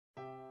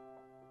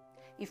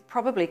You've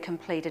probably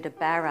completed a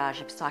barrage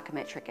of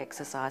psychometric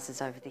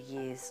exercises over the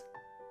years.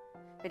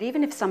 But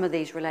even if some of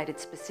these related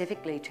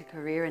specifically to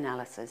career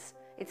analysis,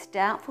 it's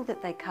doubtful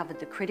that they covered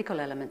the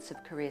critical elements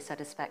of career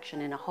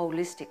satisfaction in a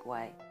holistic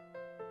way,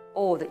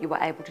 or that you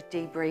were able to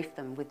debrief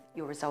them with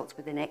your results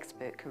with an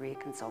expert career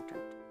consultant.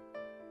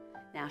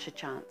 Now's your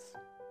chance.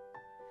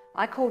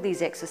 I call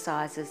these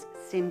exercises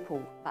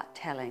simple but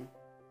telling.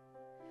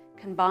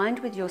 Combined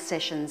with your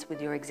sessions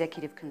with your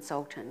executive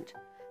consultant,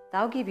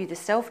 they'll give you the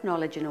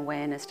self-knowledge and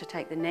awareness to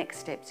take the next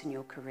steps in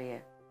your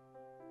career.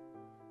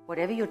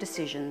 Whatever your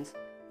decisions,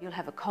 you'll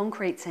have a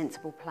concrete,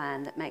 sensible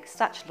plan that makes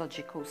such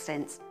logical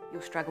sense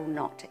you'll struggle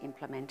not to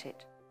implement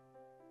it.